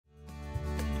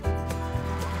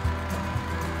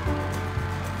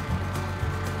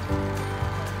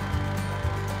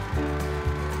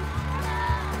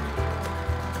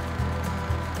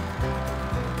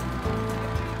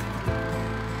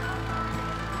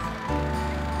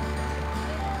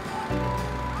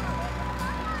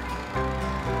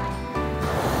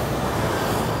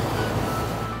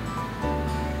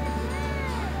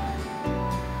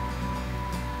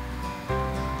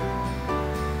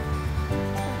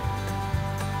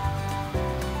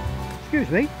Excuse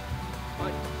me?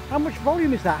 Right. How much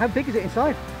volume is that? How big is it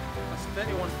inside? That's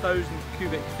 31,000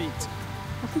 cubic feet.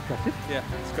 That's impressive. Yeah,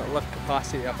 it's got a lift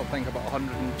capacity of I think about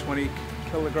 120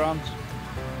 kilograms.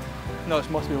 No, it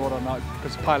must be more than that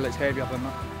because the pilot's heavier than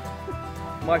that.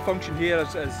 My function here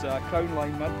as crown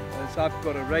lineman is I've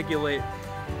got to regulate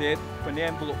when the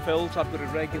envelope fills, I've got to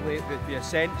regulate the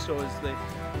ascent so as the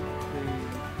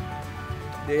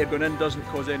air going in doesn't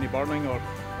cause any burning or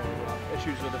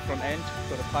issues with the front end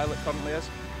where the pilot currently is.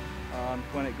 And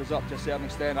when it goes up to a certain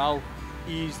extent, I'll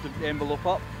ease the envelope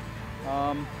up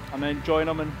and then join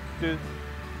them and do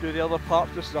the other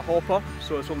part. This is a hopper,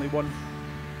 so it's only one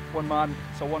man.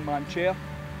 It's a one-man chair,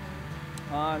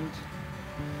 and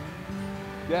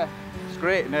yeah, it's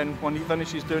great. And then when he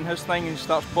finishes doing his thing and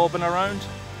starts bobbing around,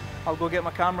 I'll go get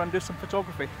my camera and do some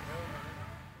photography.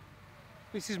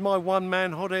 This is my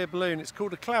one-man hot air balloon. It's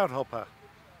called a cloud hopper.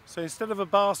 So instead of a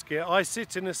basket, I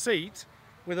sit in a seat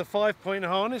with a 5-point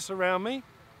harness around me,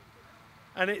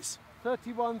 and it's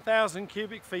 31,000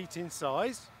 cubic feet in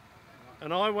size,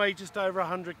 and I weigh just over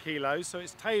 100 kilos, so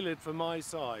it's tailored for my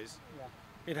size. Yeah.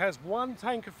 It has one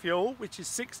tank of fuel, which is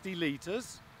 60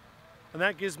 litres, and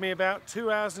that gives me about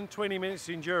 2 hours and 20 minutes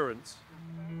endurance.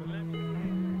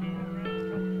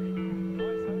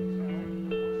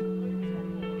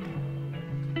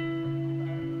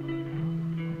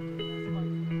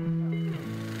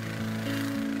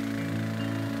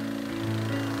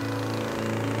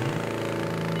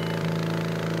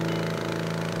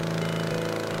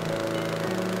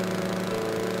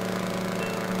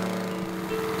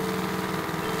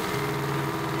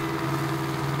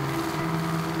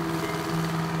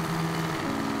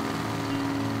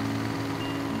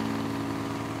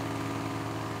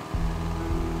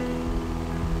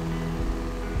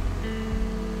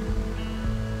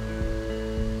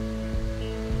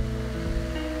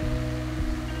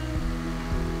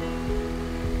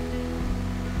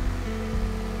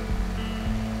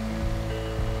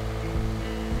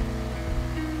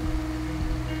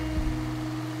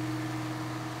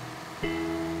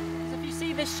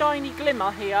 This shiny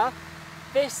glimmer here,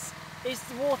 this is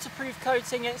the waterproof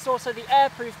coating, it's also the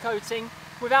airproof coating.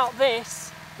 Without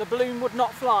this, the balloon would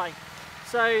not fly.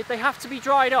 So they have to be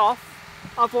dried off,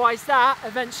 otherwise that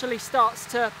eventually starts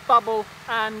to bubble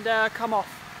and come off.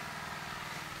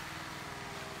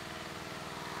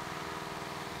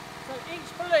 So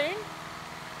each balloon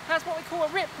has what we call a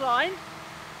rip line.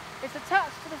 It's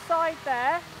attached to the side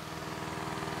there,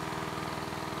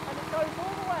 and it goes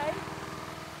all the way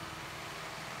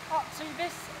up to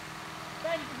this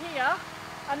bend here,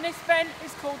 and this bend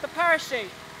is called the parachute.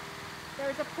 There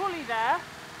is a pulley there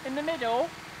in the middle,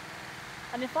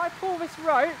 and if I pull this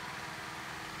rope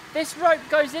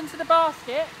goes into the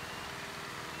basket,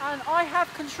 and I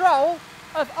have control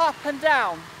of up and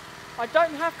down. I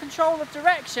don't have control of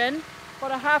direction,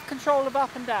 but I have control of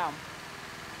up and down.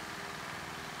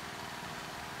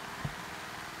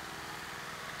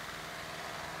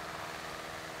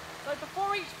 So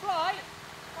before each flight,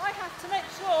 I have to make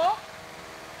sure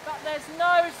that there's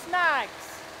no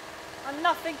snags and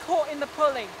nothing caught in the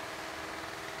pulley.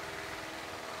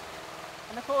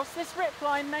 And of course this rip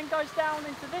line then goes down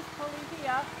into this pulley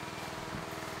here,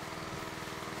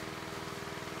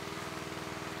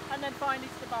 and then finally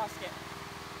to the basket.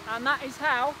 And that is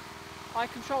how I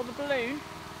control the balloon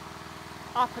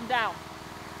up and down.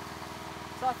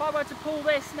 So if I were to pull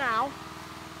this now,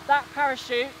 that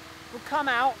parachute would come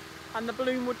out and the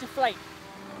balloon would deflate.